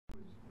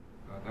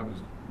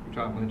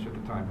John Lynch at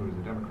the time, who was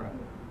a Democrat.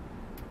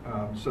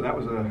 So that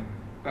was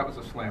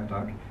a slam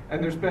dunk.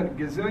 And there's been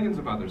gazillions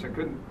of others. I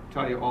couldn't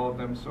tell you all of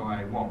them, so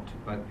I won't.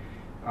 But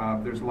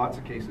there's lots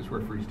of cases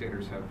where free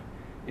staters have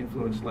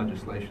influenced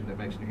legislation that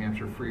makes New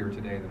Hampshire freer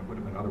today than it would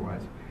have been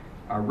otherwise.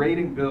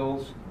 Rating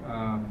bills.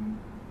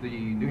 The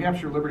New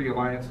Hampshire Liberty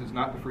Alliance is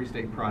not the Free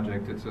State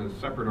Project. It's a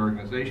separate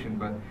organization,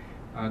 but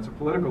it's a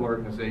political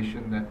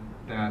organization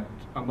that,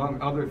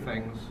 among other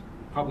things,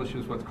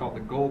 publishes what's called the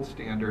gold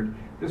standard.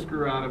 This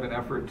grew out of an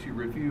effort to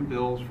review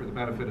bills for the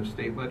benefit of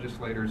state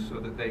legislators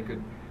so that they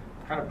could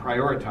kind of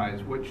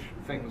prioritize which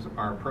things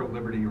are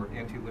pro-liberty or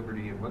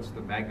anti-liberty and what's the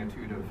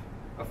magnitude of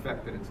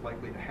effect that it's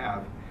likely to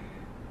have.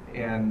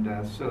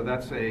 And so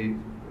that's a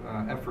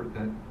effort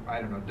that, I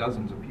don't know,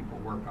 dozens of people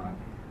work on.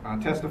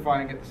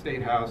 Testifying at the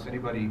State House,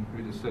 anybody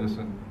who's a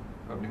citizen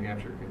of New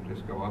Hampshire can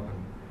just go up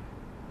and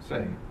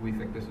say, we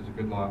think this is a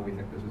good law, we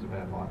think this is a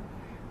bad law.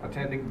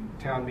 Attending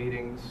town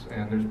meetings,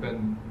 and there's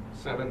been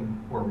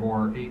 7 or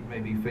more, 8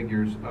 maybe,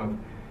 figures of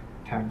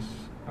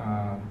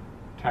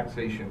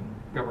taxation,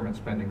 government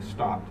spending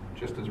stopped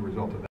just as a result of that.